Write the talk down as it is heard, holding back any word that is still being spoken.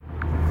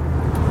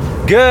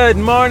Good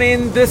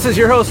morning. This is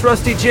your host,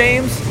 Rusty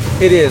James.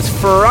 It is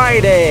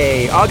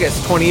Friday,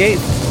 August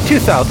 28th,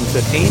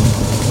 2015,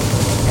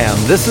 and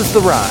this is The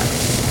Ride.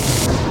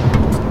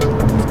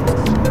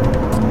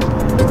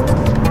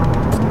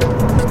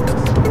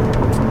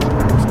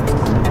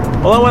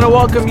 Well, I want to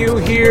welcome you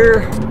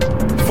here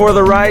for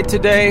The Ride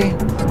today,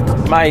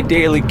 my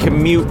daily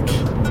commute.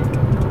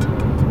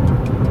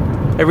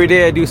 Every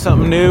day I do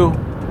something new,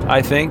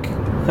 I think.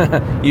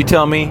 You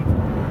tell me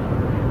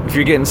if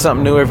you're getting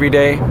something new every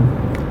day.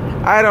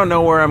 I don't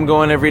know where I'm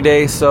going every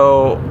day,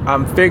 so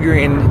I'm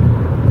figuring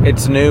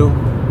it's new.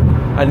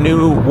 A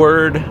new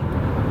word.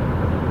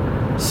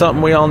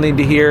 Something we all need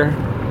to hear.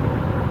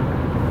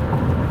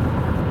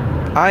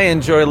 I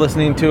enjoy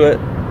listening to it,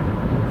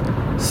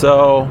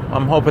 so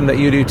I'm hoping that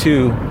you do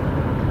too.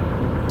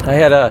 I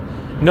had a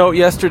note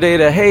yesterday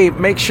to, hey,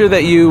 make sure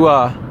that you,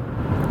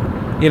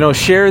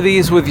 share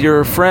these with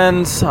your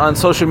friends on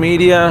social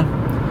media,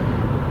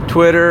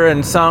 Twitter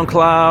and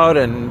SoundCloud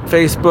and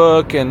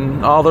Facebook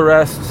and all the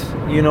rest.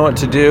 You know what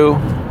to do.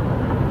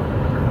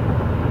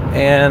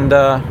 And,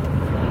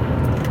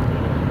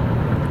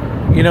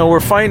 we're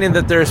finding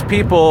that there's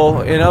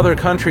people in other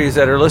countries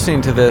that are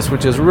listening to this,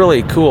 which is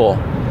really cool.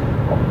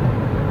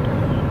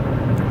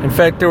 In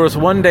fact, there was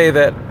one day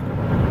that,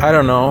 I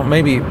don't know,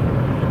 maybe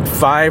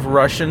 5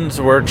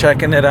 Russians were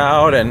checking it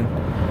out and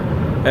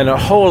a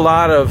whole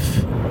lot of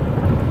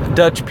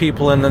Dutch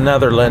people in the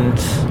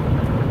Netherlands.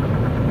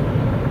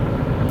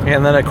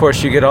 And then, of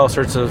course, you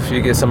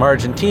get some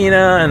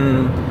Argentina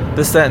and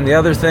this, that, and the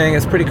other thing.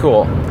 It's pretty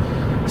cool.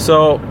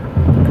 So,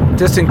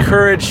 just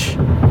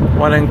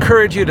want to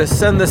encourage you to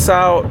send this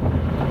out.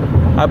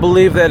 I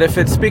believe that if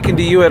it's speaking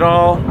to you at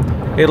all,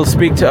 it'll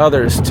speak to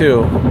others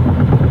too.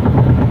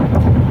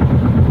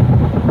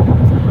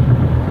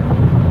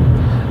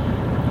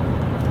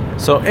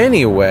 So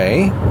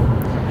anyway,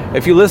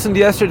 if you listened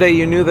yesterday,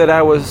 you knew that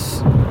I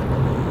was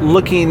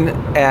looking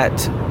at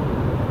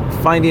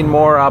finding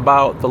more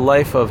about the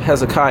life of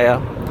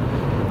Hezekiah,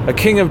 a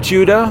king of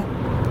Judah,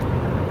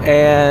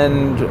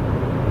 and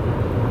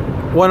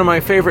one of my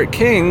favorite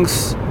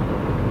kings,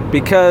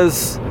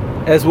 because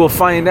as we'll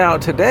find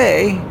out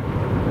today,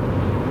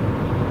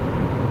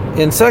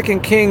 in 2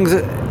 Kings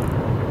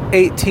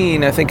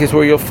 18, I think is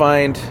where you'll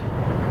find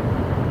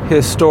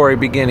his story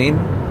beginning.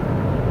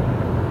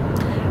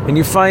 And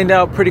you find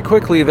out pretty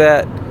quickly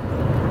that,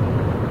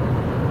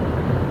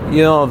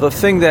 the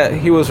thing that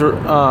he was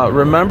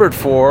remembered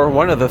for,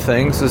 one of the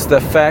things, is the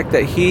fact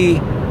that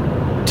he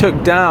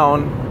took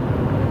down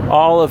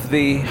all of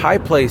the high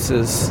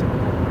places,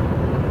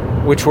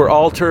 which were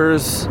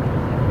altars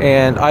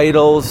and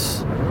idols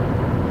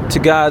to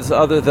gods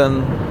other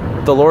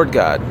than the Lord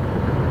God.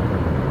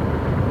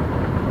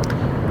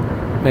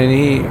 And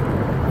he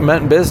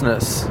meant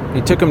business.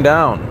 He took them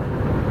down.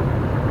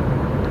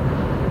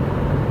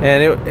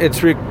 And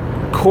it's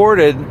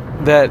recorded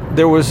that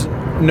there was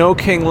no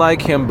king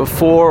like him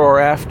before or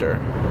after.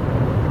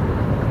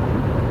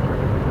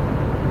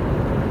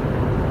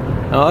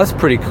 Oh, that's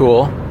pretty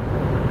cool.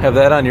 Have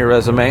that on your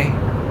resume.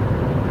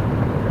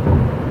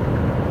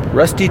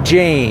 Rusty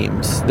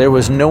James. There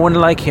was no one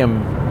like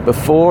him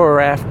before or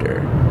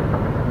after.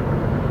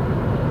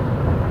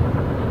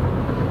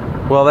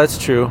 Well, that's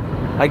true.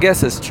 I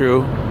guess it's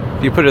true.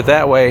 If you put it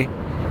that way,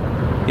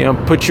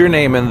 put your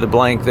name in the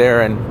blank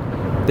there, and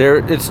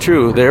it's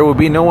true. There will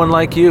be no one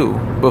like you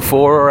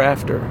before or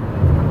after.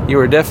 You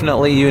are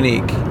definitely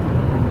unique.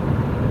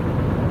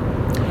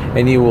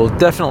 And you will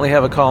definitely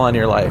have a call on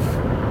your life.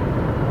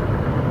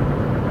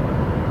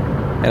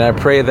 And I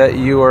pray that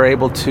you are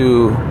able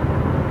to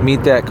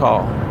meet that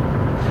call.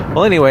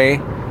 Well,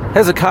 anyway,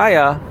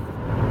 Hezekiah,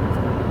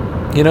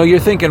 you're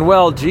thinking,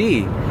 well,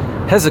 gee,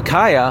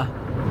 Hezekiah,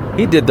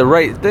 he did the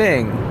right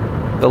thing.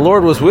 The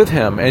Lord was with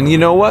him. And you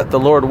know what? The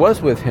Lord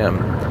was with him.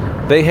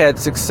 They had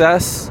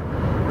success.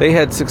 They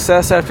had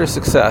success after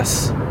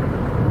success.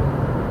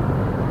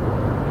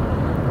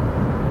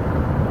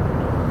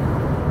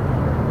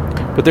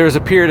 But there was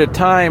a period of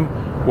time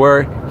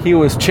where he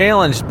was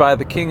challenged by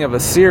the king of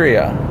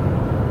Assyria.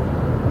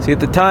 See, at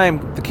the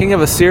time, the king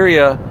of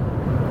Assyria,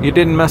 you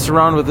didn't mess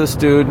around with this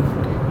dude.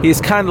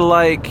 He's kind of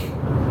like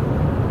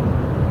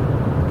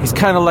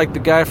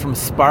the guy from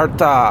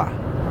Sparta.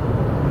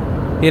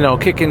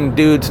 Kicking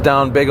dudes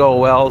down big old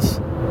wells.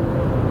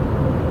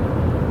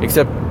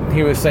 Except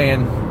he was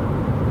saying,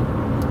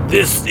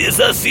 "This is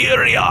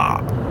Assyria."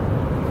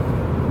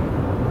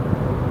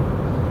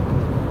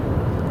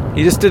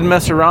 He just didn't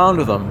mess around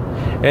with them.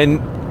 And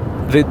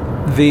the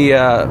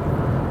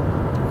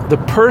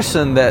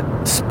person that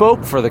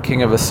spoke for the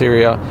king of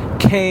Assyria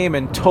came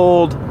and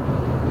told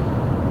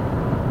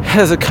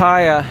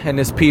Hezekiah and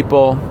his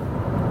people,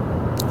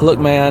 look,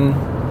 man,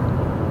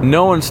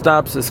 no one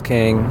stops this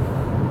king.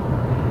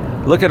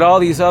 Look at all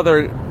these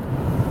other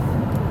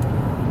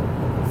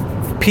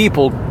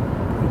people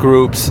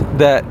groups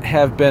that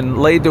have been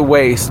laid to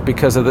waste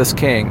because of this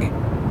king.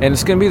 And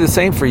it's going to be the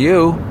same for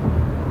you.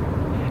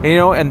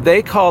 And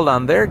they called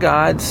on their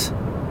gods.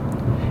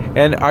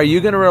 And are you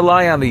going to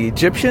rely on the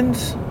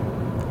Egyptians?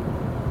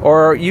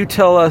 Or you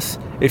tell us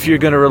if you're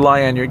going to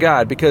rely on your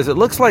God, because it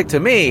looks like to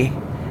me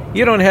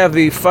you don't have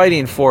the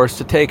fighting force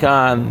to take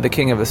on the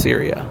king of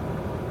Assyria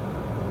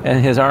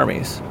and his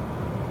armies.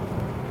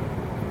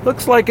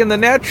 Looks like in the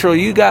natural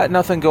you got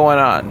nothing going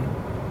on.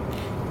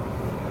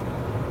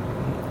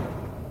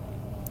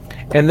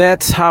 And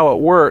that's how it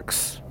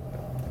works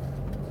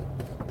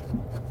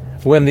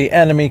when the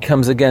enemy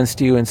comes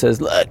against you and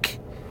says, look,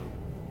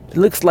 it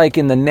looks like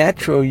in the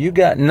natural you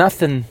got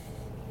nothing.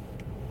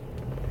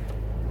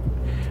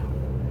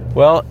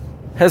 Well,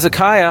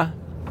 Hezekiah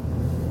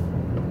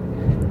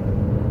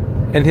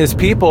and his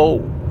people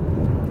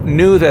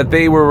knew that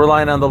they were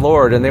relying on the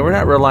Lord, and they were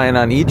not relying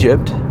on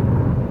Egypt.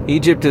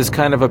 Egypt is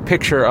kind of a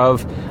picture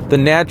of the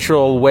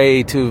natural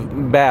way to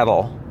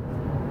battle,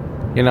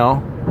 you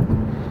know,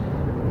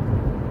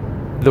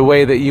 the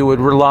way that you would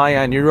rely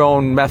on your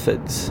own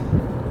methods.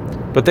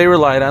 But they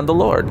relied on the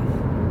Lord.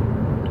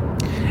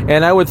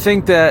 And I would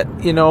think that,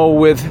 you know,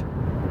 with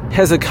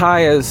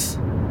Hezekiah's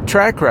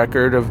track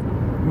record of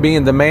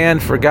being the man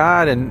for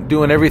God and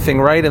doing everything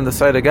right in the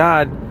sight of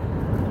God,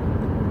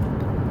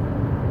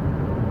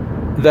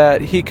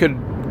 that he could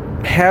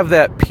have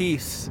that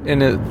peace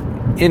in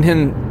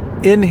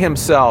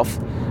himself,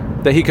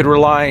 that he could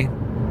rely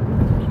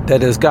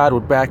that his God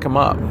would back him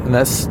up. And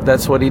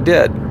that's what he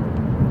did.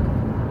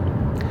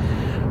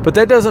 But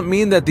that doesn't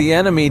mean that the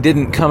enemy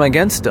didn't come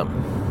against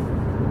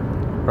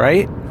him,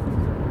 right?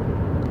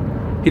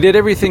 He did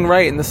everything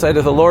right in the sight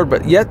of the Lord,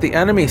 but yet the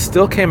enemy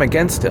still came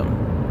against him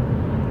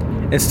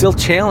and still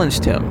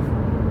challenged him.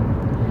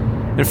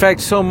 In fact,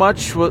 so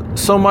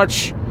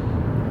much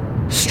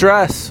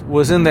stress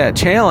was in that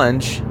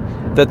challenge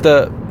that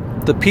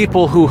the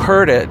people who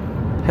heard it,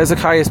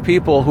 Hezekiah's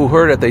people who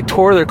heard it, they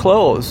tore their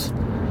clothes.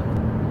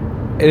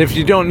 And if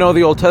you don't know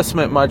the Old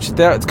Testament much,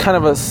 that's kind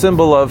of a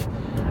symbol of,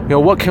 you know,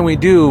 what can we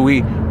do?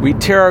 We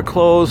tear our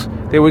clothes.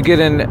 They would get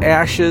in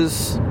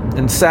ashes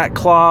and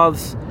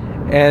sackcloths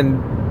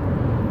and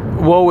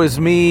woe is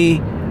me,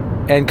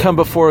 and come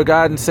before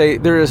God and say,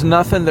 there is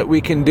nothing that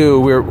we can do.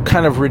 We're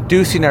kind of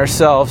reducing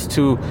ourselves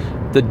to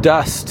the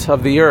dust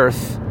of the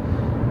earth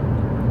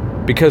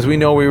because we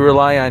know we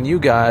rely on you,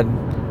 God.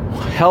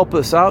 Help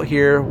us out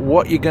here.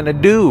 What you gonna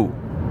do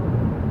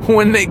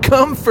when they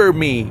come for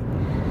me?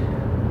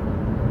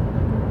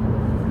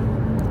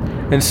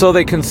 And so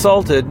they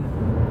consulted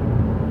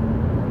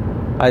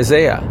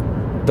Isaiah,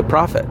 the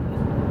prophet.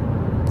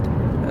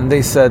 And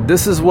they said,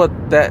 this is what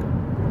that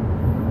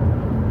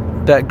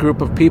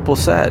group of people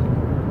said.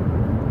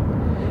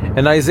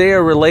 And Isaiah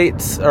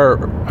relates or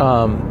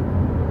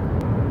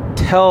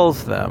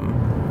tells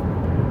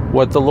them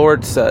what the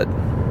Lord said.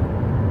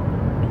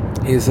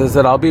 He says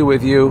that I'll be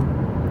with you,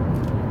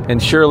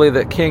 and surely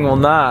that king will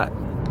not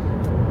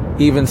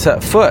even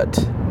set foot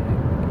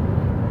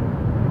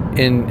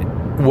in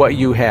what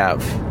you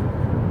have.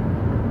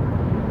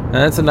 And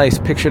that's a nice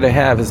picture to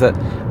have, is that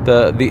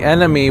the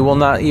enemy will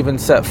not even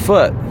set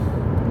foot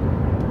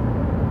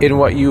in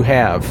what you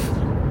have,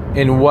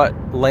 in what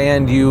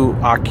land you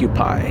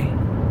occupy.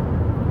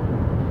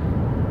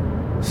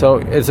 So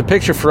it's a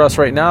picture for us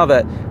right now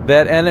that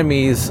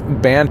enemy's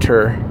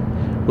banter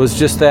was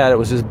just that. It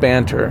was just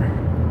banter.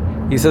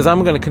 He says,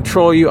 I'm going to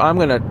control you. I'm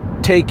going to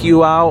take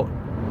you out.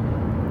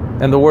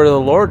 And the word of the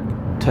Lord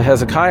to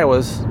Hezekiah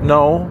was,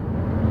 no,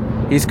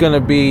 he's going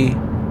to be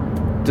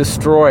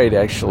destroyed,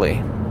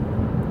 actually.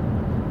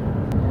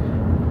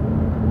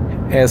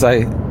 As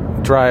I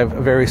drive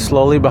very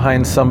slowly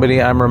behind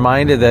somebody, I'm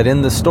reminded that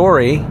in the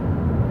story,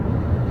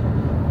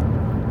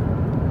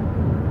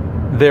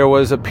 there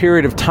was a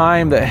period of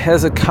time that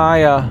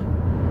Hezekiah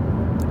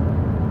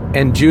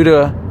and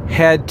Judah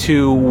had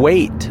to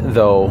wait,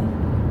 though.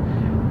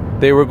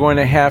 They were going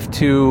to have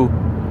to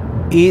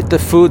eat the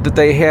food that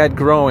they had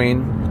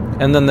growing,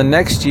 and then the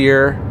next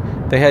year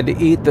they had to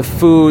eat the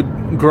food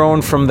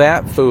grown from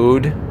that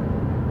food.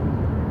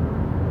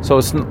 So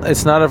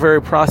it's not a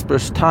very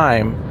prosperous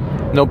time.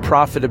 No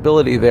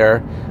profitability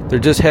there. They're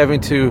just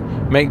having to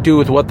make do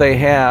with what they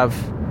have.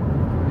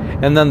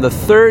 And then the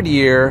third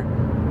year,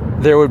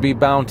 there would be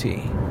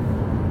bounty.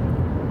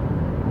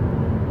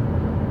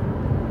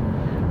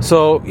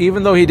 So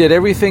even though he did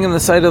everything in the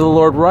sight of the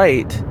Lord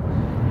right,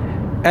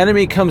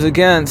 enemy comes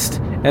against,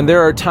 and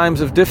there are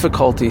times of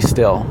difficulty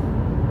still.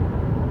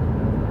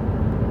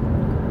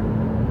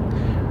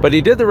 But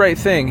he did the right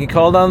thing. He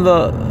called on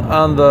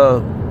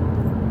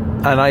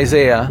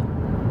Isaiah,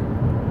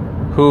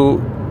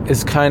 who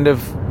is kind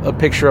of a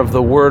picture of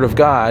the Word of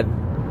God.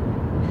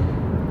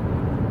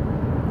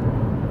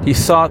 He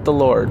sought the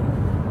Lord.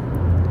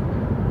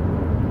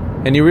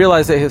 And he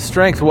realized that his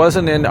strength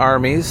wasn't in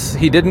armies.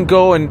 He didn't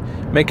go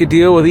and make a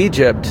deal with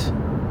Egypt.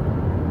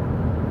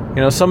 You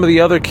know, some of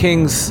the other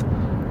kings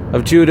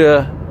of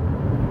Judah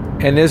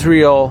and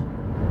Israel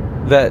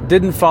that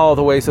didn't follow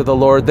the ways of the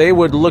Lord, they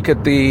would look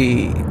at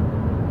the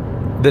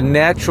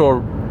natural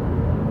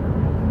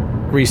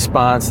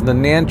response, the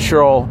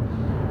natural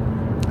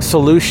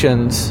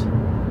solutions,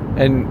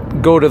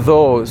 and go to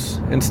those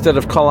instead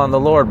of call on the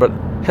Lord. But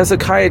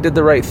Hezekiah did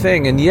the right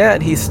thing, and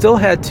yet he still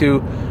had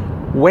to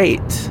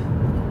wait.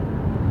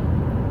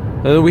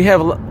 We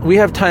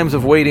have times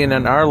of waiting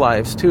in our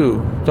lives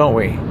too, don't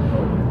we?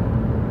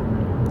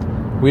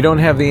 We don't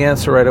have the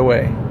answer right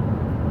away.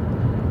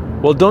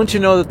 Well, don't you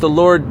know that the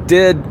Lord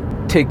did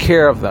take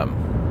care of them?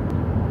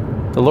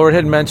 The Lord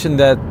had mentioned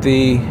that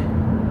the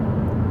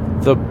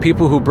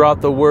people who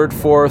brought the word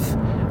forth,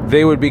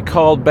 they would be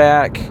called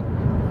back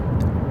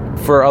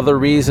for other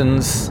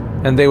reasons,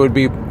 and they would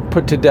be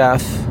put to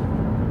death.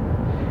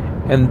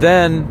 And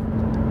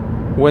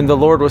then, when the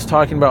Lord was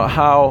talking about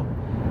how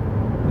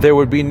there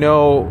would be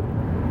no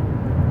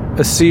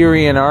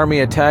Assyrian army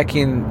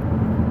attacking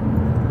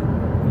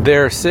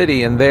their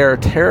city and their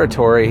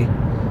territory,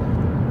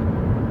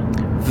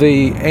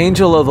 the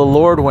angel of the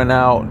Lord went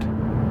out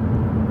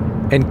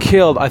and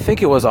killed, I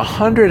think it was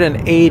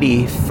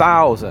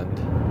 180,000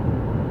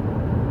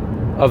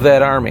 of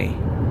that army.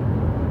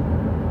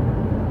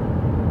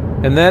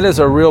 And that is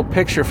a real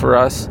picture for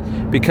us,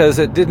 because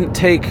it didn't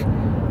take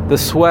the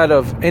sweat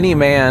of any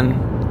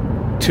man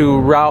to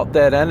rout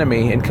that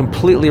enemy and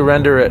completely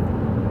render it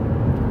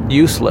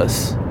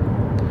useless.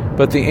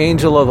 But the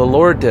angel of the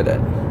Lord did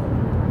it.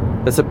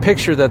 It's a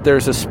picture that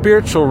there's a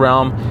spiritual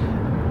realm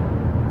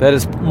that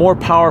is more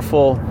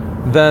powerful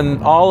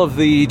than all of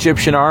the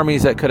Egyptian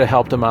armies that could have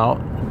helped him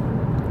out.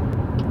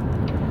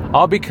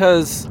 All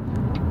because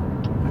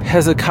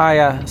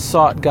Hezekiah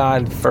sought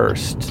God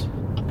first.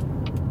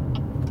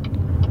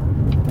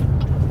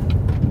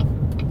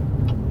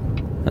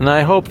 And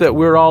I hope that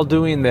we're all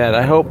doing that.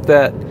 I hope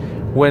that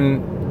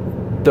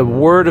when the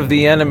word of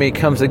the enemy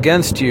comes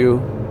against you,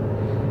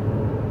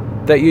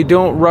 that you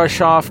don't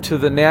rush off to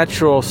the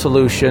natural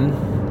solution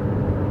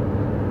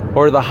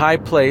or the high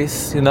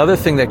place. Another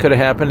thing that could have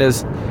happened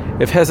is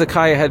if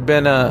Hezekiah had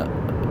been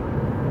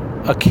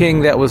a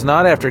king that was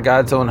not after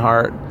God's own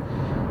heart,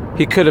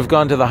 he could have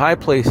gone to the high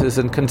places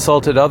and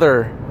consulted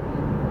other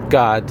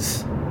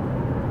gods.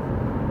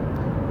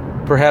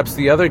 Perhaps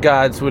the other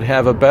gods would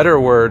have a better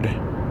word.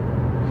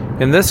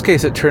 In this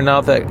case, it turned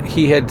out that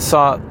he had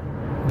sought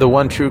the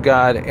one true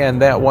God,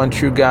 and that one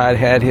true God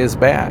had his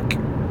back.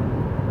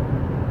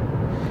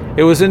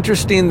 It was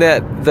interesting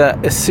that the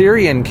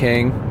Assyrian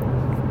king,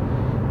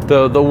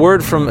 the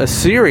word from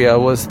Assyria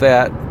was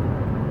that,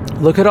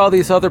 look at all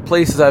these other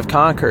places I've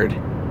conquered,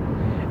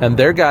 and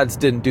their gods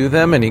didn't do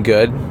them any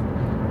good.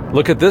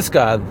 Look at this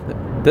God,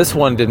 this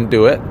one didn't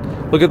do it.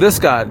 Look at this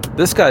God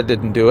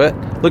didn't do it.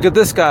 Look at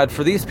this God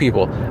for these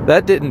people,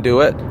 that didn't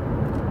do it.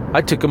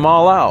 I took them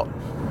all out.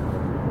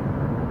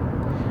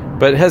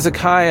 But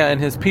Hezekiah and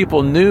his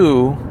people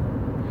knew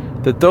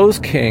that those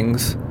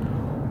kings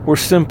were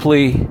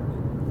simply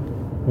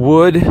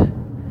wood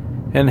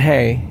and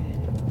hay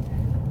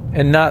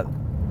and not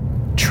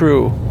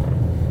true.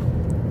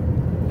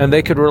 And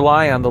they could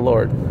rely on the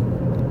Lord.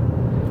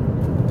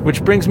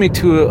 Which brings me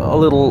to a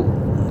little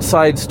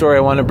side story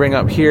I want to bring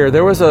up here.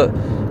 There was a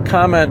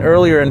comment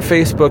earlier in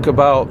Facebook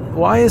about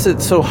why is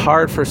it so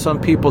hard for some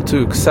people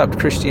to accept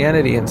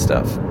Christianity and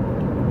stuff.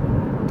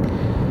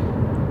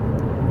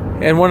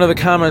 And one of the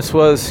comments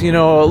was, it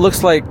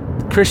looks like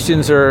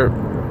Christians are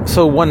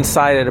so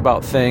one-sided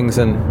about things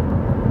and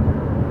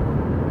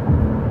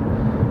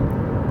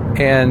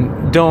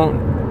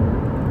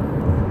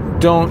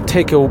don't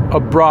take a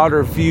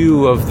broader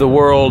view of the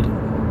world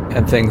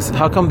and things.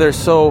 How come they're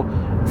so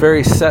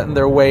very set in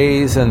their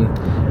ways, and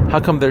how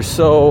come they're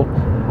so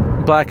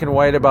black and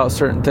white about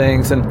certain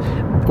things? And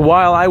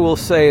while I will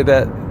say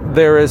that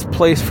there is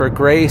place for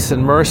grace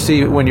and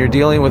mercy when you're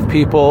dealing with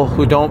people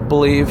who don't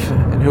believe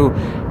and who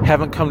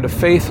haven't come to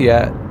faith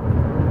yet,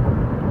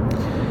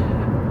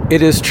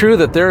 it is true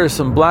that there are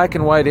some black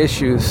and white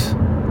issues,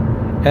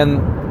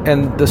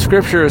 and the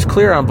scripture is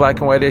clear on black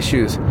and white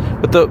issues.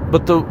 But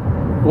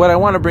what I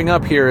want to bring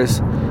up here is,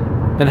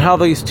 and how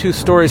these two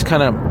stories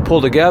kind of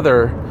pull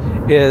together,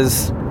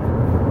 is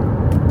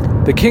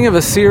the king of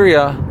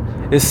Assyria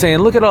is saying,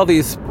 look at all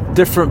these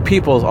different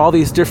peoples, all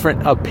these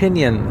different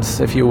opinions,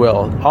 if you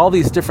will, all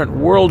these different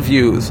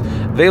worldviews.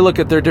 They look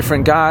at their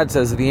different gods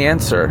as the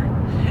answer,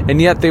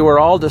 and yet they were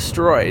all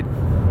destroyed.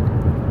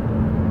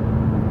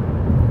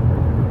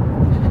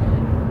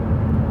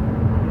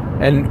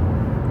 And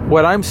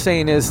what I'm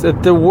saying is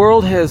that the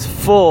world is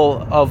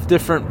full of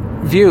different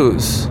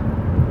views,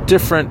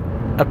 different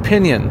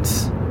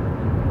opinions.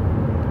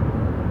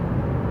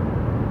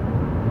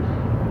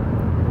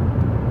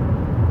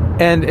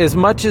 And as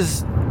much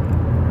as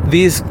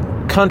these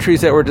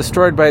countries that were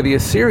destroyed by the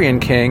Assyrian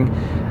king,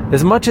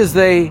 as much as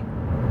they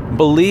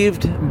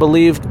believed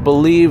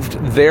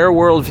their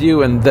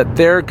worldview and that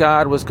their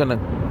God was going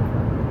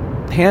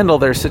to handle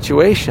their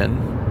situation,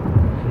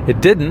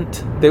 it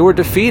didn't. They were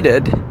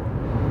defeated.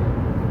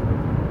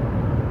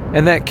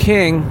 And that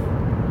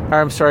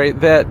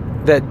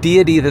that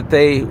deity that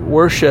they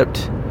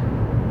worshipped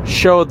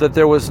showed that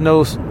there was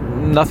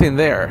nothing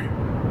there.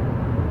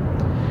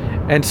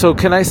 And so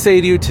can I say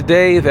to you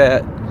today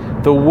that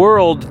the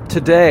world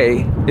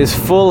today is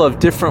full of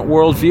different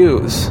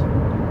worldviews.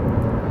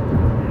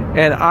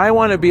 And I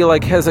want to be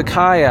like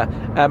Hezekiah.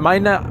 I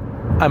might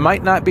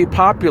not be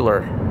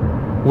popular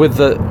with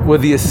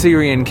the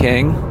Assyrian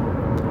king.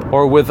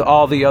 or with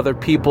all the other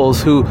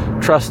peoples who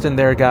trust in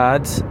their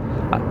gods.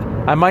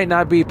 I might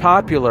not be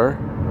popular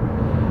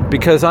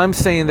because I'm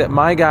saying that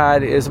my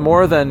God is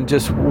more than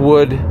just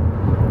wood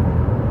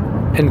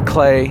and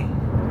clay,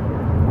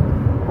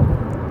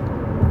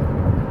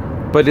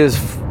 but is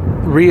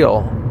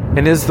real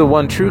and is the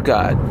one true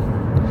God.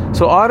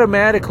 So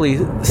automatically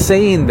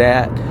saying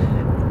that,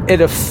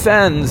 it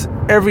offends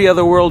every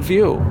other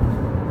worldview.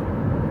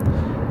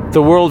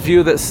 The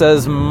worldview that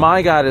says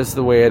my God is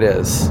the way it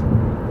is.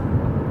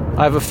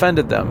 I've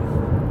offended them.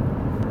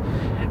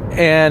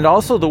 And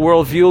also the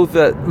worldview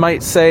that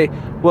might say,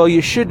 well,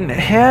 you shouldn't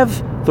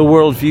have the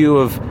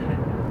worldview of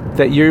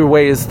that your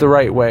way is the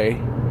right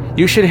way.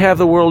 You should have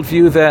the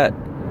worldview that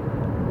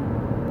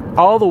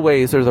all the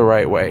ways are the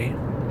right way.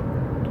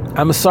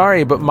 I'm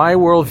sorry, but my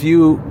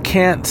worldview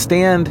can't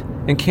stand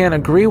and can't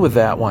agree with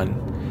that one.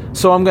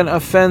 So I'm going to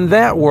offend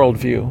that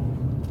worldview.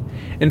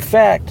 In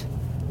fact,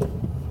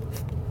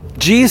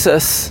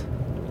 Jesus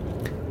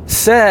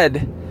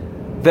said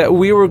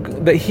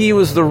that he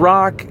was the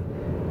rock.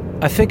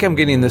 I think I'm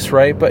getting this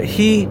right, but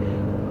he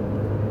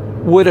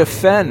would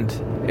offend.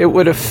 It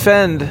would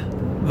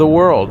offend the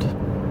world.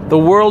 The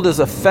world is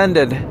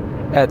offended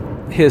at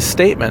his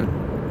statement,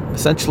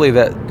 essentially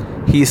that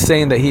he's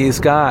saying that he is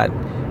God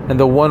and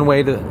the one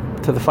way to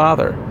the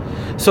Father.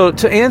 So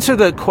to answer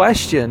the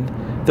question,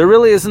 there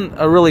really isn't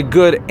a really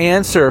good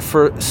answer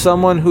for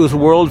someone whose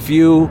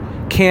worldview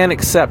can't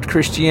accept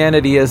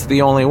Christianity as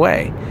the only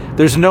way.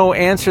 There's no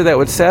answer that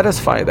would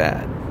satisfy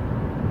that.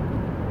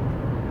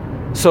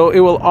 So it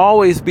will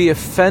always be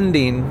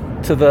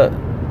offending to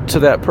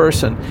that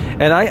person.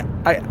 And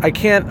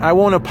I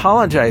won't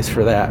apologize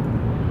for that.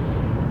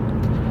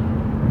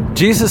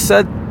 Jesus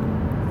said,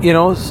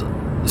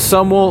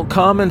 some will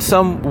come and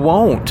some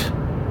won't.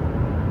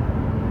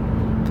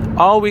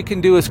 All we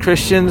can do as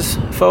Christians,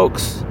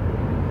 folks,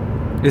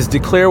 is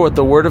declare what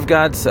the Word of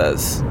God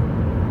says.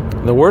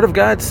 The Word of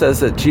God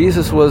says that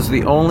Jesus was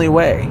the only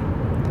way.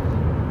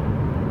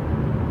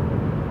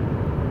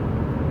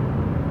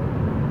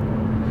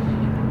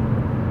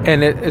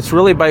 And it's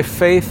really by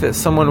faith that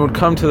someone would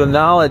come to the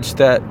knowledge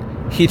that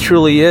He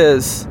truly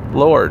is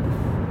Lord.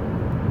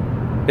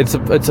 It's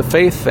a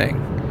faith thing.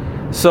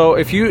 So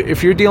if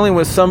you're dealing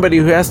with somebody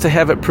who has to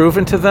have it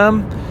proven to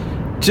them,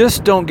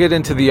 just don't get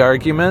into the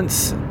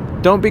arguments.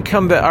 Don't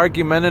become the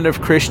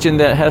argumentative Christian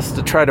that has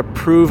to try to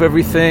prove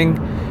everything.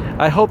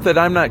 I hope that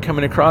I'm not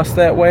coming across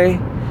that way,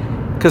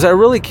 because I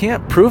really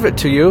can't prove it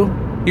to you.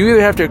 You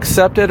either have to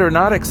accept it or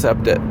not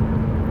accept it.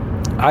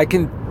 I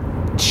can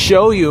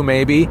show you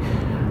maybe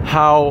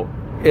how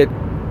it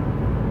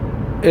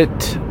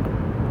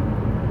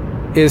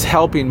is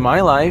helping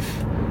my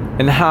life,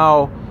 and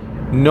how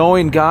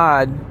knowing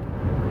God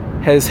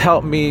has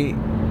helped me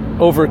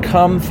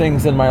overcome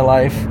things in my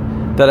life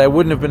that I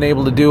wouldn't have been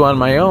able to do on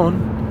my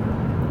own.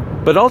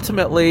 But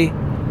ultimately,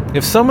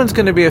 if someone's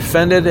going to be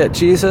offended at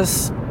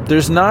Jesus,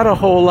 there's not a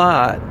whole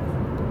lot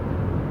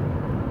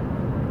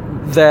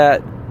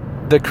that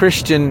the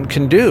Christian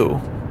can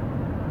do.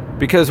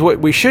 Because what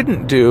we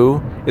shouldn't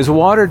do is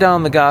water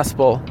down the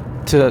gospel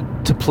to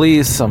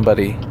please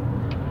somebody.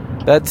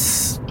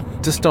 Just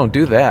don't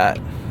do that.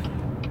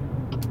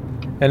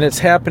 And it's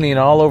happening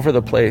all over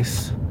the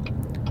place.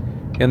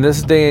 In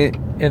this day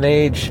and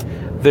age,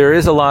 there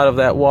is a lot of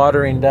that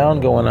watering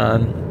down going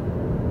on.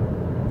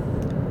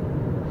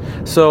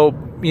 So,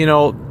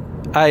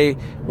 I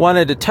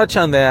wanted to touch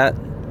on that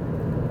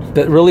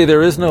really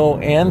there is no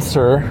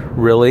answer,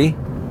 really.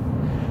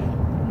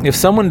 If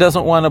someone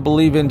doesn't want to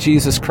believe in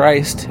Jesus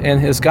Christ and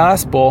His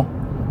gospel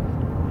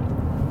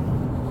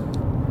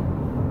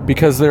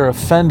because they're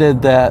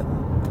offended that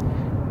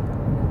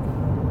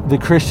the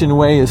Christian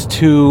way is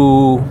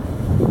too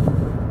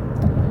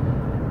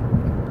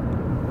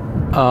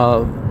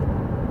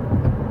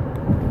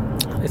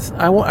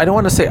I don't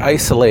want to say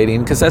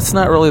isolating, because that's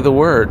not really the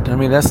word. I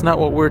mean, that's not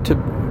what we're to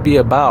be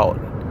about.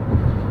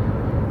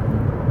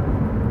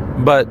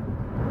 But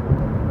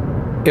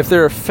if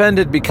they're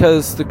offended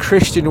because the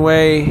Christian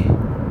way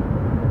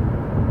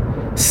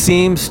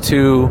seems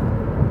to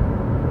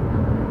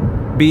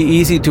be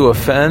easy to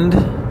offend,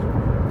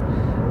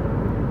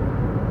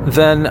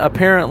 then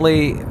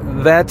apparently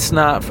that's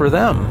not for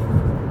them.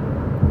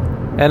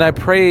 And I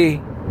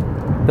pray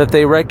that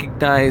they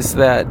recognize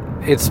that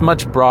it's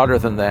much broader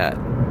than that.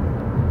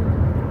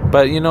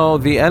 But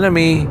the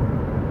enemy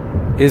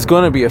is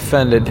going to be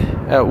offended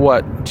at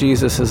what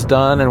Jesus has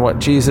done and what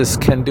Jesus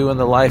can do in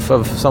the life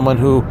of someone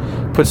who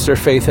puts their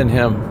faith in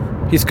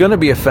Him. He's going to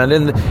be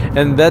offended,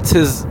 and that's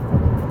his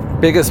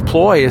biggest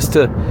ploy, is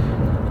to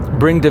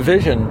bring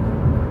division.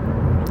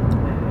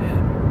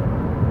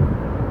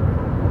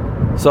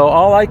 So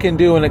all I can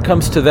do when it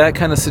comes to that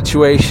kind of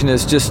situation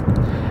is just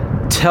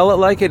tell it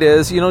like it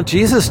is.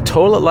 Jesus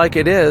told it like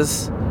it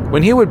is.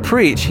 When He would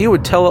preach, He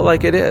would tell it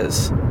like it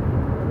is.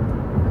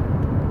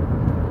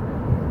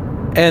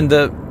 And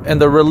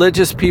the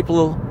religious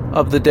people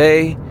of the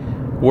day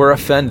were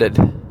offended.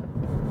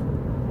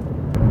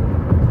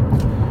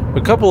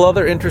 A couple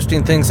other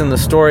interesting things in the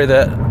story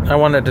that I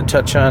wanted to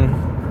touch on.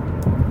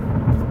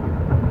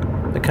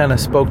 It kind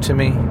of spoke to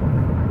me.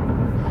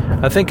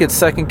 I think it's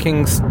 2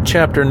 Kings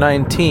chapter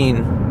 19.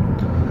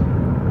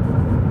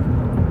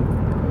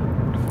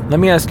 Let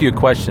me ask you a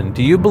question.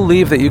 Do you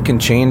believe that you can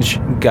change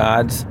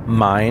God's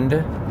mind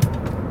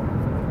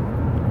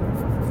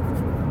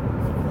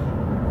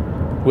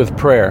with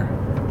prayer?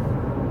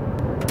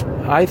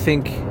 I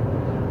think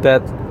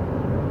that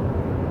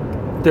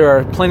there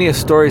are plenty of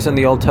stories in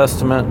the Old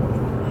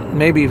Testament,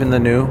 maybe even the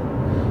New,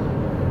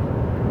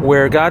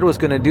 where God was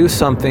going to do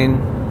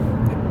something,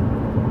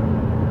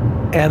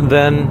 and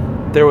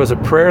then there was a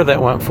prayer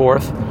that went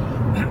forth,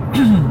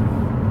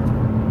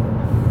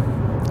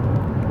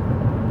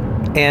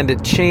 and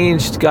it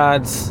changed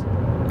God's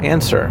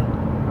answer.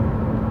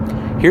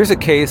 Here's a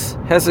case.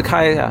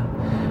 Hezekiah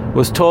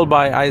was told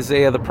by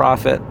Isaiah the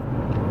prophet,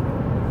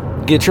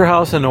 get your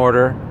house in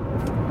order,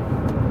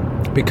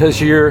 because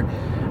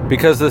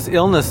this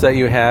illness that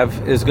you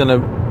have is going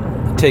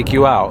to take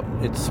you out.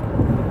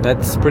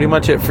 That's pretty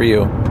much it for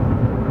you.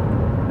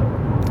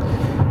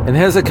 And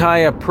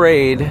Hezekiah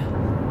prayed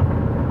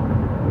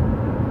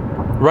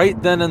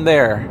right then and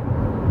there.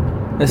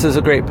 This is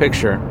a great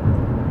picture.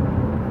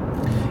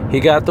 He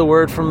got the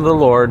word from the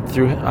Lord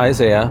through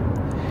Isaiah.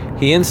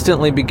 He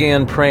instantly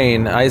began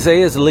praying.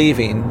 Isaiah is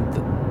leaving.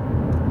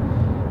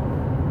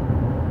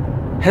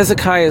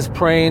 Hezekiah is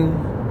praying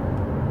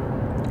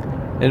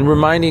and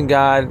reminding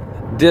God,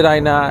 did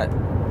I not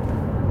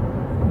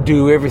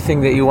do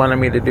everything that you wanted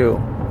me to do?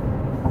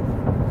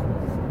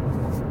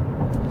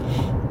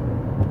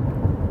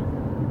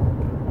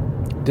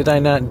 Did I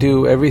not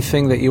do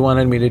everything that you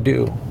wanted me to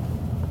do?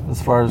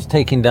 As far as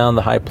taking down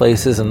the high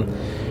places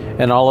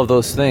and all of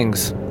those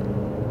things.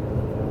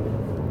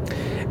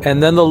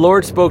 And then the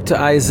Lord spoke to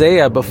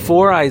Isaiah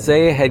before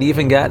Isaiah had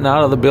even gotten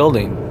out of the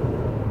building,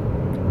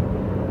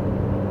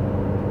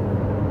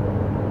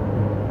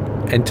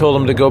 and told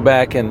him to go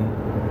back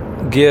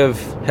and give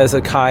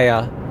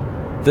Hezekiah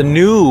the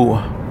new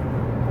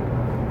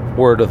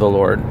word of the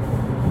Lord.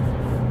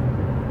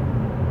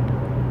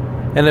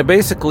 And it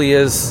basically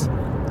is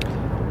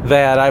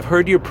that I've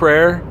heard your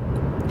prayer,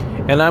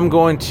 and I'm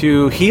going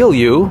to heal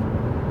you,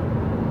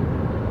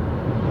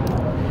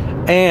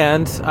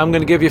 and I'm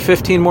going to give you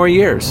 15 more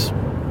years.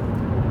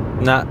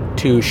 Not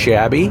too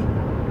shabby.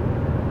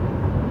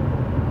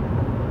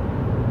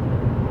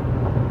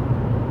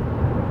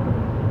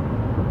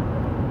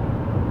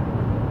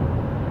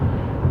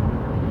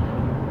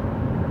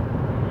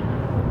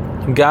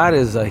 God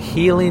is a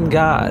healing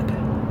God.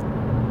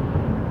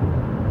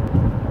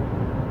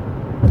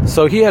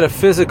 So he had a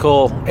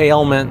physical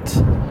ailment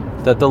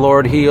that the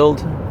Lord healed.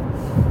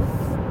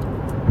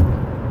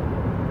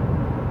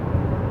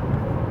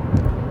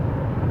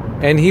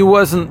 And he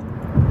wasn't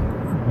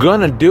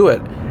gonna do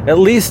it. At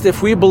least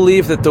if we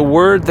believe that the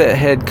word that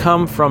had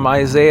come from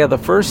Isaiah the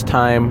first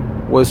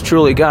time was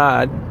truly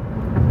God.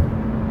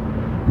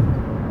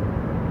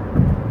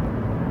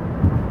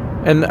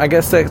 And I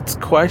guess that's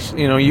question.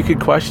 You could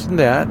question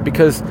that,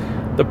 because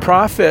the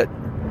prophet,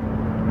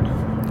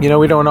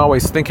 we don't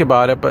always think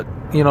about it, but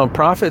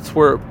prophets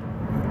were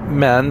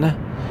men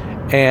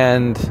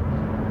and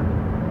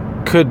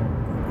could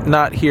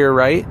not hear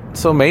right.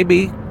 So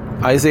maybe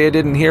Isaiah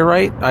didn't hear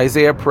right.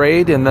 Isaiah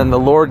prayed, and then the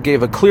Lord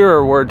gave a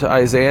clearer word to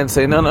Isaiah and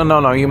say,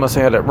 no, you must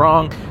have had it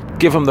wrong.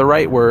 Give him the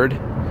right word.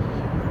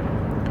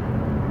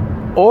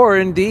 Or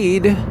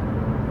indeed,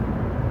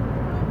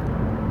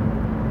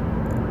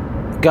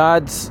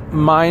 God's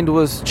mind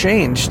was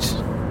changed.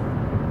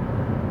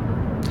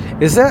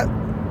 Is that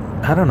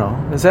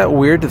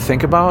weird to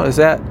think about? Is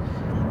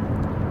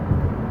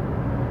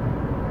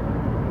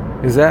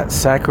that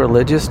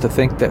sacrilegious to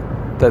think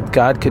that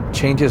God could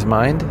change his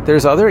mind?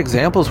 There's other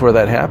examples where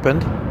that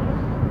happened.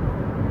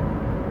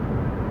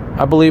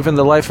 I believe in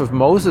the life of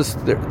Moses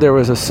there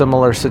was a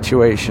similar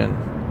situation.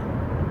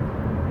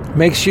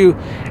 Makes you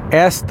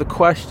ask the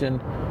question,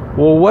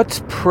 well,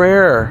 what's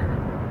prayer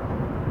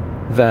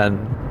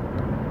then?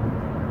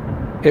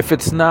 If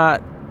it's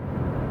not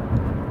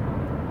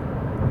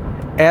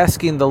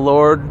asking the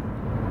Lord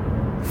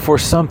for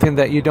something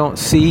that you don't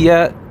see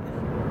yet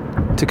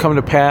to come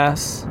to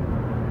pass,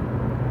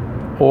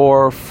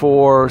 or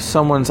for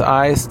someone's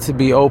eyes to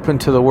be open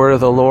to the word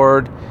of the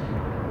Lord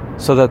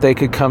so that they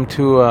could come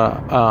to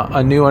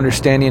a new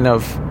understanding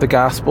of the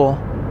gospel.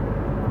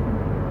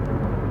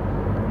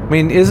 I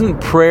mean,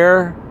 isn't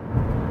prayer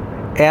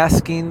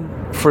asking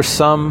for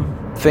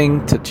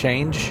something to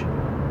change?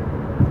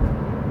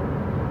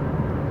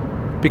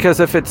 Because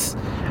if it's,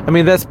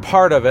 that's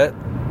part of it.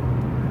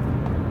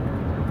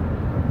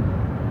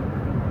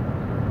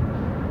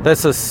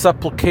 That's a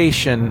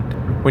supplication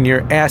when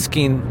you're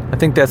asking, I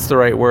think that's the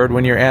right word,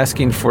 when you're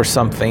asking for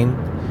something.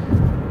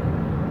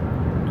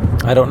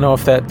 I don't know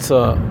if that's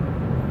a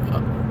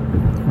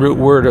root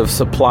word of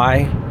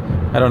supply.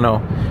 I don't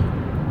know.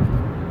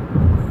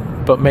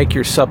 But make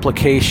your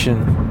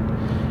supplication.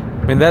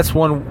 That's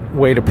one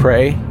way to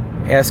pray.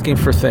 Asking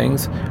for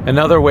things.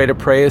 Another way to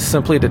pray is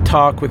simply to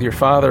talk with your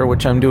Father,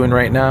 which I'm doing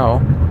right now.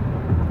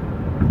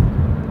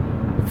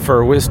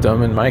 For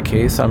wisdom, in my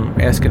case, I'm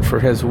asking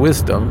for his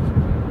wisdom.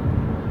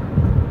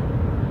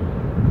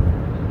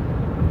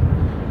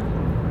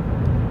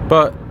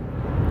 But,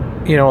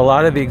 a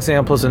lot of the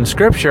examples in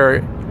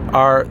Scripture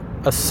are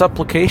a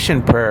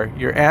supplication prayer.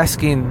 You're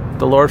asking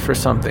the Lord for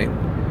something.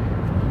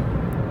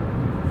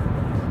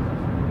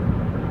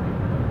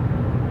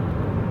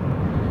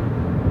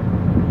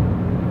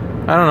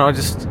 I don't know,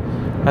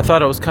 I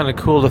thought it was kind of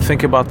cool to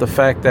think about the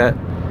fact that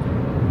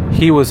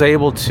he was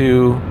able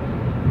to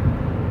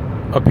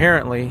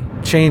apparently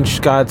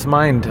change God's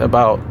mind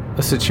about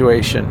a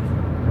situation.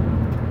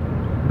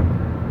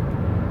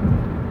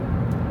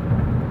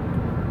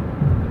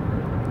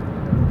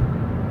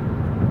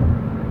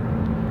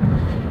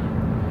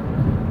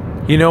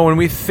 When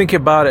we think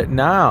about it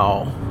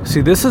now,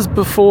 see, this is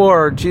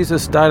before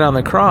Jesus died on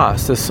the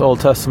cross, this Old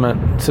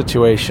Testament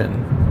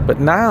situation. But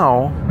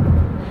now,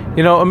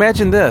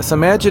 imagine this.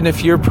 Imagine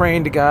if you're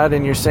praying to God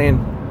and you're saying,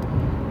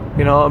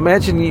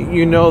 imagine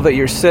you know that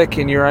you're sick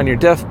and you're on your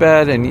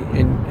deathbed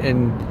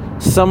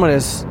and someone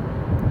has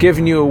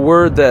given you a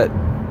word that,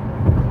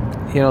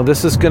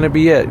 this is going to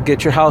be it.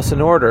 Get your house in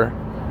order.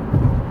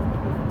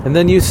 And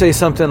then you say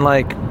something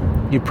like,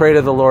 you pray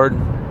to the Lord,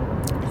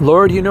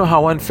 Lord, you know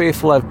how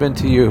unfaithful I've been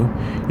to you.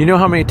 You know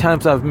how many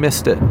times I've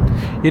missed it.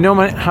 You know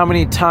how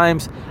many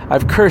times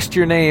I've cursed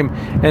your name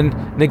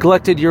and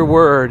neglected your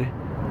word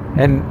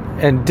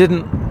and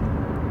didn't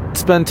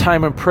spend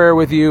time in prayer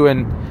with you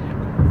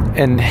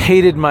and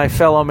hated my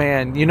fellow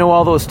man. You know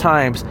all those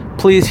times.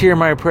 Please hear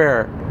my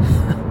prayer.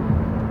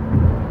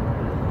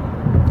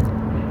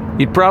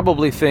 You'd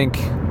probably think,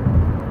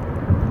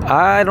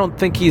 I don't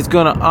think he's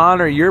going to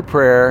honor your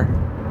prayer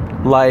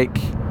like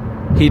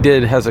he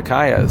did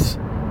Hezekiah's.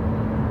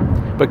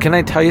 But can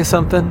I tell you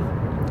something?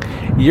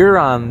 You're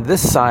on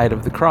this side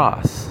of the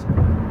cross.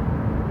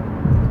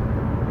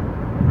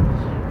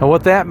 And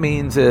what that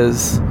means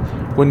is,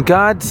 when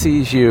God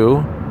sees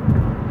you,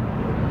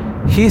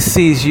 he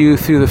sees you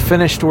through the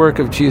finished work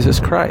of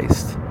Jesus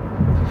Christ.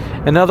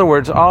 In other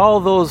words, all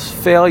those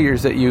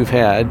failures that you've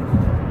had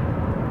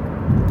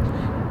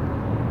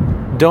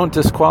don't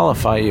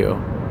disqualify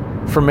you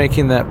from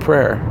making that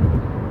prayer.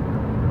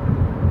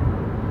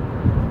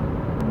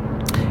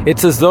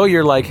 It's as though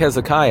you're like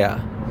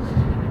Hezekiah,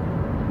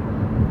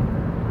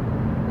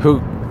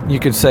 who you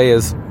could say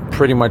is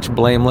pretty much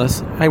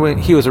blameless.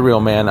 He was a real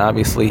man,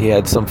 obviously. He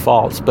had some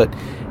faults, but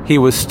he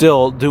was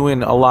still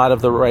doing a lot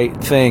of the right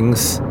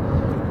things.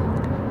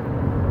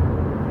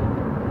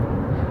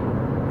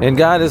 And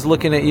God is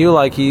looking at you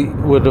like he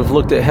would have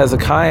looked at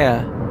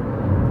Hezekiah.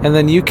 And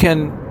then you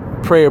can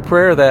pray a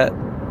prayer that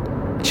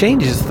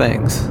changes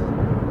things.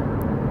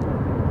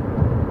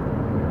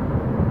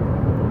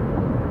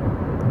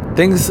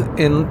 Things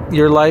in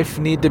your life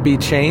need to be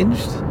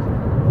changed?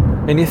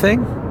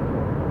 Anything?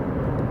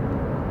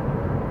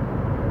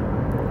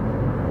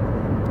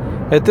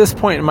 At this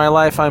point in my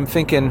life, I'm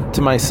thinking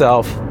to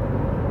myself,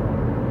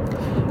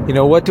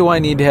 what do I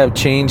need to have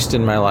changed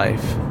in my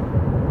life?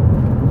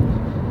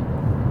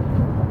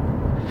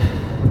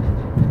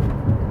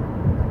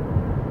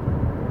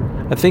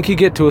 I think you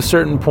get to a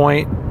certain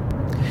point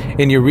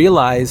and you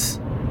realize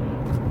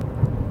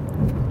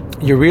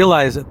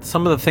that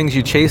some of the things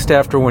you chased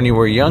after when you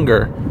were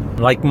younger,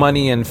 like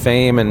money and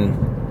fame and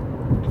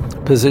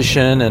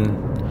position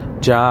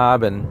and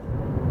job and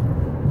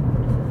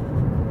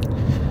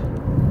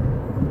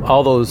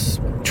all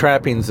those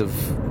trappings of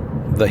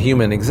the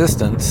human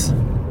existence,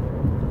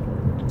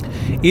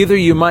 either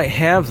you might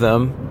have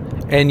them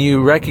and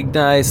you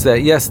recognize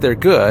that, yes, they're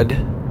good,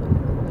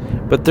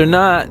 but they're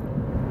not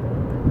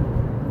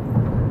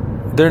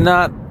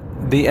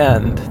the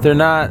end. They're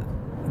not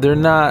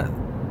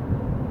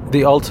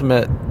the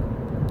ultimate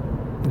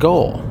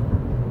goal.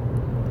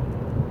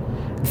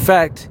 In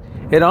fact,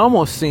 it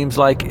almost seems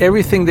like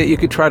everything that you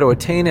could try to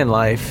attain in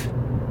life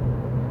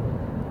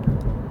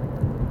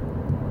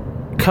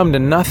come to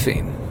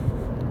nothing.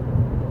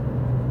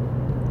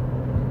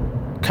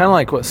 Kind of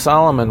like what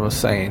Solomon was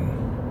saying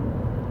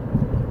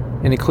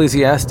in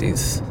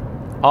Ecclesiastes.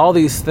 All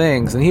these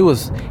things, and he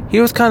was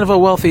kind of a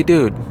wealthy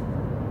dude.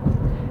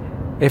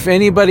 If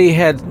anybody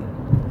had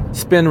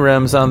spin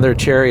rims on their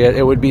chariot,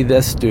 it would be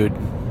this dude.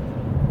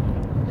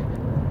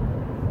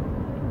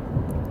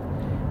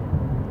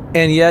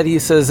 And yet he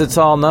says it's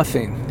all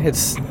nothing.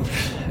 It's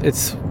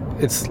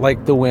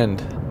like the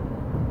wind.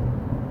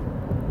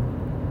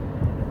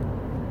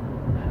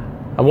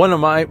 One of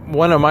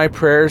my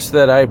prayers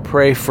that I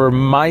pray for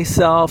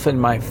myself and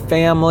my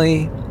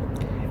family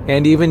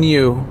and even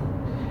you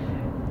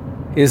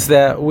is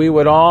that we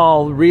would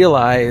all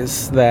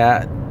realize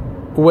that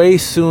way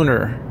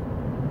sooner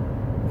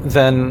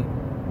than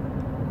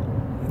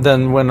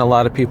when a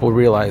lot of people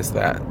realize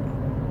that.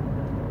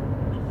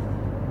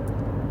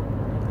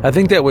 I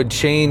think that would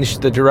change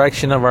the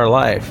direction of our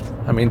life.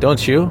 I mean,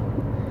 don't you?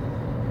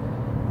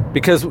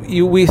 Because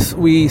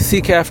we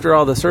seek after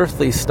all this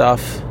earthly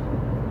stuff.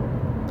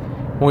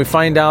 When we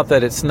find out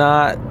that it's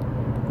not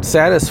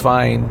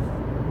satisfying,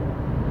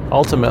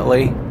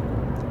 ultimately,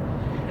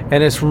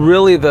 and it's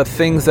really the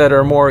things that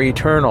are more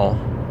eternal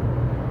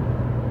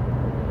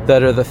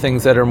that are the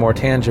things that are more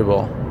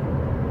tangible.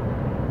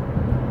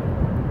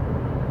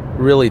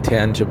 Really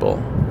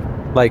tangible.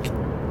 Like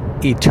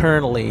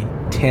eternally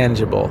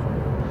tangible.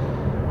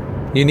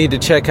 You need to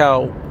check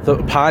out the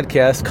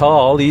podcast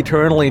called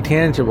Eternally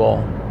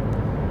Tangible.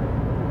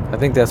 I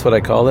think that's what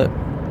I called it.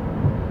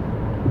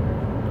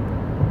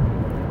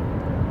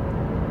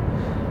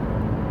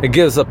 It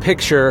gives a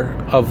picture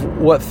of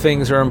what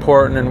things are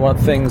important and what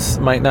things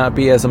might not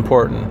be as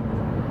important.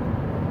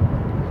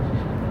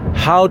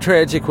 How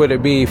tragic would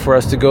it be for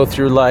us to go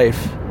through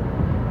life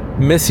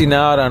missing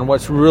out on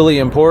what's really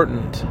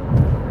important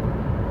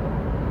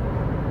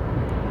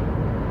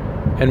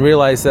and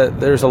realize that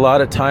there's a lot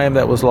of time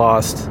that was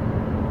lost.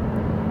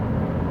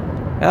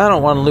 And I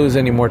don't want to lose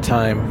any more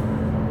time.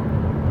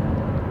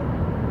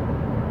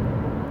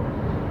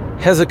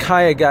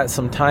 Hezekiah got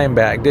some time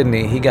back, didn't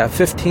he? He got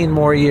 15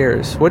 more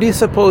years. What do you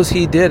suppose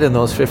he did in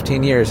those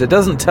 15 years? It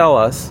doesn't tell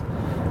us,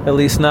 at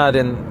least not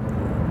in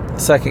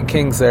 2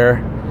 Kings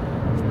there.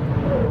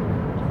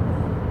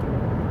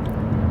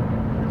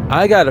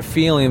 I got a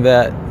feeling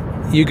that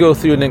you go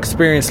through an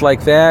experience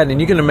like that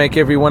and you're going to make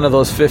every one of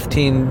those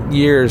 15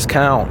 years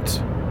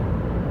count.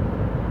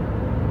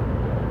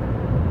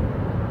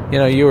 You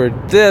know, you were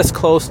this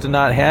close to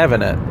not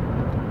having it.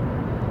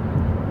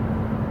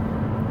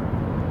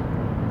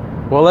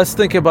 Well, let's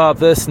think about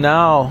this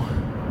now,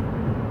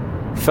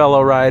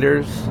 fellow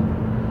riders.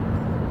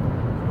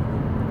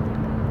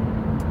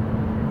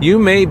 You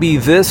may be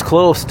this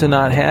close to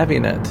not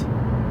having it.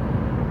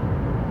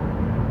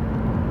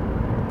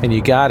 And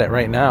you got it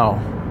right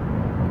now.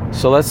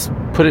 So let's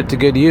put it to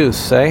good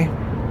use, eh?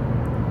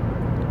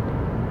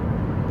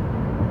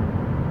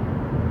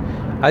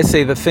 I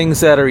say the things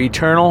that are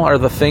eternal are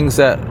the things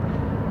that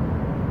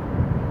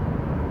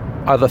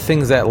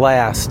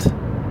last.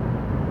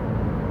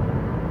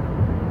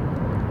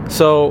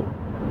 So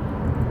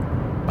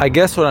I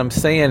guess what I'm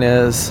saying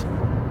is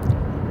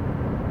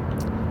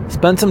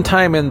spend some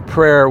time in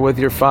prayer with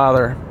your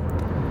Father.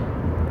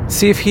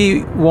 See if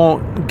He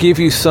won't give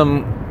you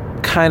some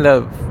kind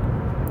of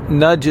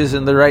nudges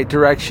in the right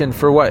direction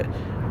for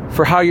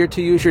how you're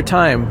to use your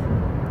time.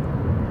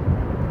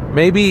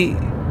 Maybe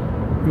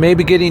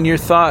getting your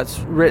thoughts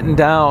written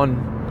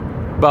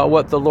down about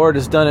what the Lord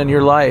has done in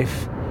your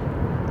life,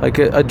 like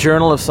a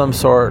journal of some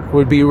sort,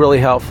 would be really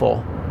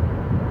helpful.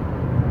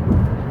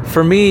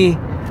 For me,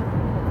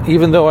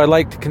 even though I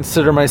like to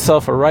consider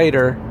myself a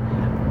writer,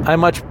 I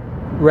much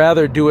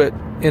rather do it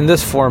in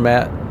this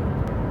format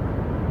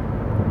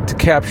to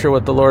capture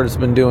what the Lord has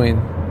been doing.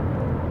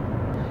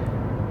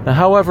 Now,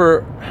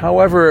 however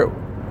it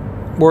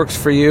works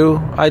for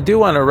you, I do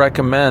want to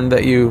recommend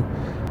that you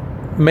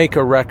make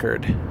a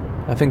record.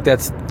 I think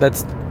that's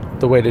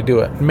the way to do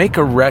it. Make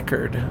a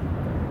record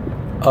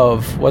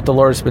of what the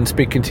Lord's been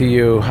speaking to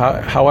you,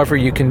 however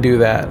you can do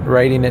that,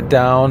 writing it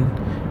down.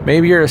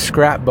 Maybe you're a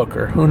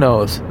scrapbooker, who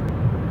knows?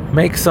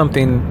 Make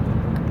something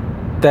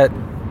that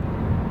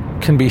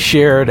can be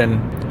shared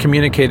and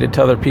communicated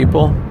to other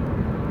people.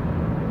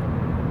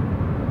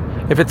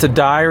 If it's a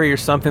diary or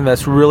something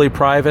that's really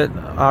private,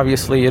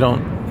 obviously you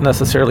don't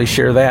necessarily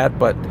share that,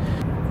 but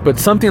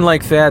something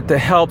like that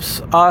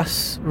helps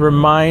us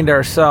remind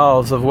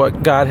ourselves of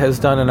what God has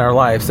done in our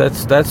lives.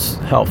 That's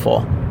helpful.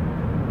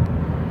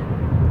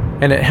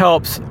 And it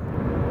helps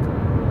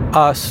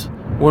us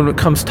when it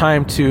comes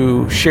time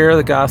to share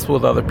the gospel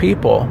with other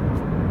people.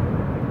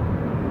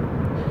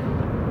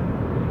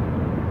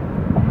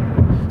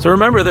 So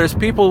remember, there's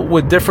people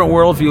with different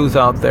worldviews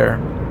out there.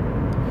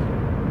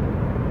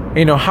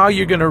 You know, how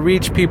you're going to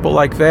reach people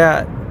like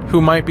that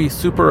who might be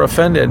super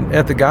offended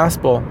at the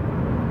gospel.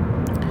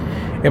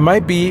 It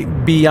might be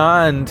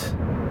beyond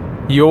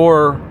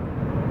your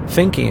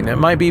thinking. It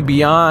might be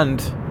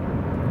beyond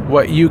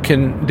what you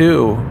can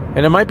do.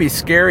 And it might be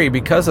scary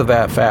because of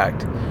that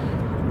fact.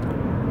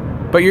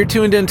 But you're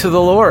tuned into the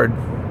Lord,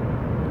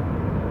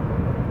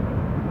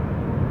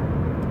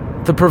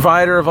 the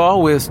provider of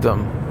all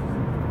wisdom.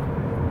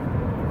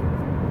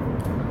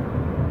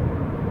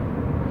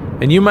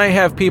 And you might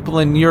have people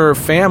in your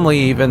family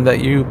even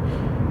that you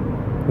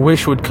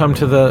wish would come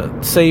to the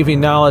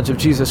saving knowledge of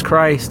Jesus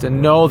Christ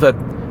and know that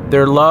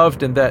they're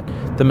loved and that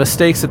the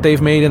mistakes that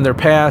they've made in their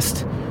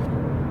past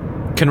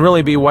can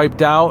really be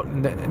wiped out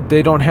and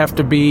they don't have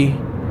to be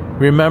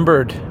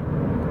remembered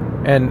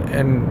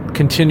and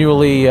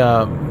continually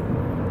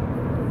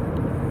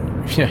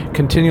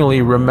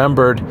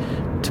remembered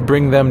to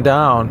bring them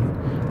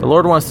down. The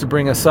Lord wants to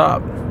bring us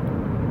up.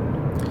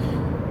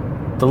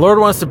 The Lord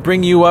wants to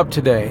bring you up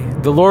today.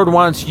 The Lord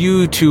wants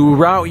you to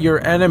rout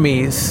your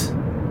enemies.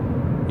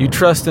 You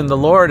trust in the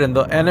Lord and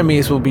the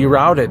enemies will be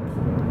routed.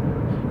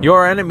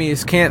 Your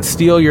enemies can't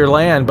steal your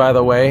land, by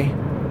the way.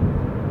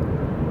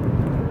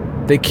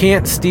 They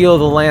can't steal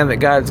the land that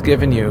God's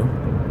given you.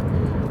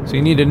 So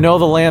you need to know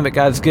the land that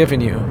God's given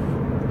you.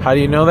 How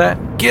do you know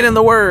that? Get in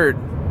the Word.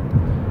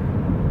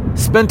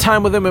 Spend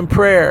time with Him in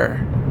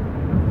prayer.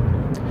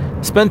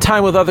 Spend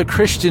time with other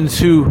Christians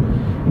who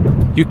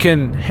you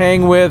can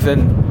hang with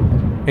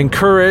and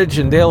encourage,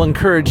 and they'll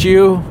encourage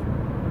you.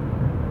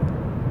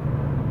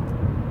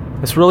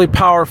 It's really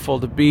powerful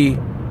to be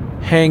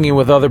hanging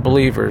with other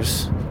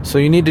believers. So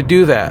you need to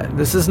do that.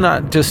 This is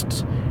not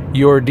just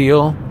your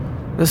deal.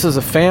 This is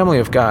a family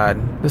of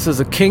God. This is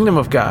a kingdom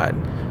of God.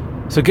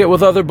 So get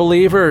with other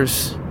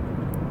believers.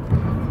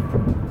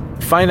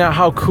 Find out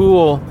how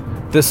cool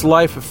this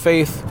life of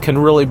faith can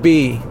really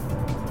be.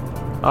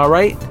 All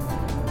right?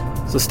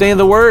 So stay in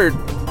the Word.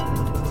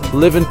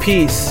 Live in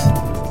peace.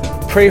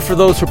 Pray for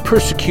those who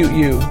persecute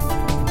you.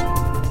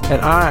 And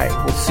I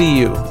will see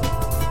you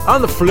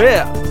on the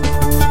flip.